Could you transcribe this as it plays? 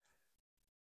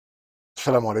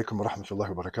Assalamu alaikum wa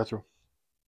rahmatullahi wa barakatuh.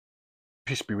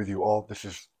 Peace be with you all. This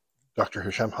is Dr.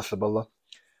 Hisham Hasaballah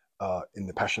in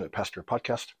the Passionate Pastor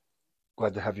podcast.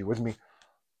 Glad to have you with me.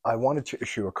 I wanted to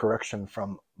issue a correction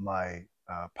from my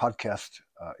podcast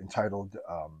entitled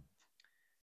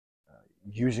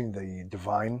Using the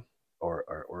Divine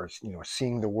or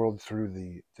Seeing the World Through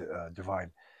the Divine.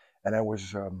 And I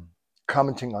was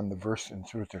commenting on the verse in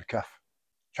Surah Al-Kahf,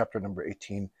 chapter number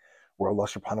 18, where Allah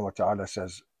subhanahu wa ta'ala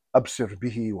says, Absir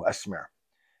bihi wa asma'.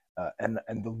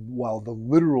 While the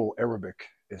literal Arabic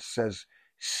says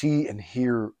see and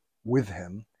hear with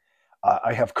him,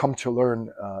 I have come to learn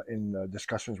in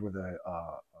discussions with a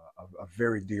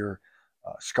very dear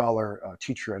scholar,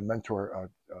 teacher, and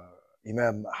mentor,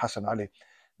 Imam Hassan Ali,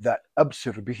 that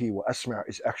absir bihi wa asma'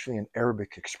 is actually an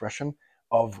Arabic expression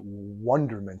of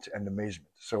wonderment and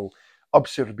amazement. So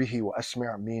absir bihi wa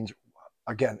asma' means,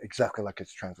 again, exactly like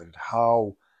it's translated,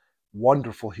 how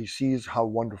wonderful he sees, how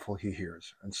wonderful he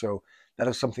hears. And so that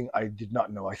is something I did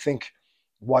not know. I think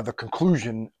while the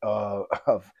conclusion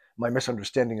of my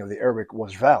misunderstanding of the Arabic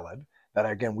was valid, that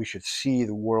again, we should see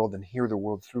the world and hear the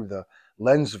world through the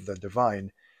lens of the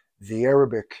divine, the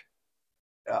Arabic,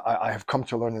 I have come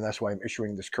to learn, and that's why I'm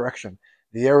issuing this correction.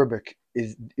 The Arabic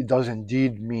it does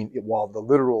indeed mean, while the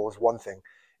literal is one thing,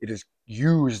 it is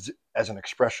used as an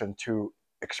expression to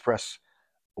express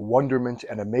wonderment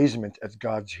and amazement at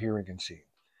God's hearing and seeing.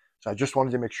 So I just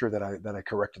wanted to make sure that I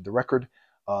corrected the record.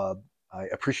 I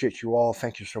appreciate you all.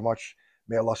 Thank you so much.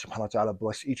 May Allah subhanahu wa ta'ala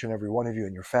bless each and every one of you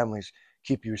and your families,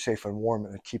 keep you safe and warm,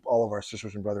 and keep all of our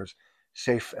sisters and brothers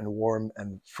safe and warm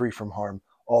and free from harm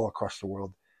all across the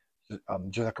world.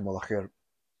 Jazakum Allah khair.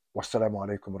 Wassalamu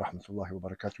alaikum wa rahmatullahi wa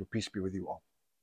barakatuh. Peace be with you all.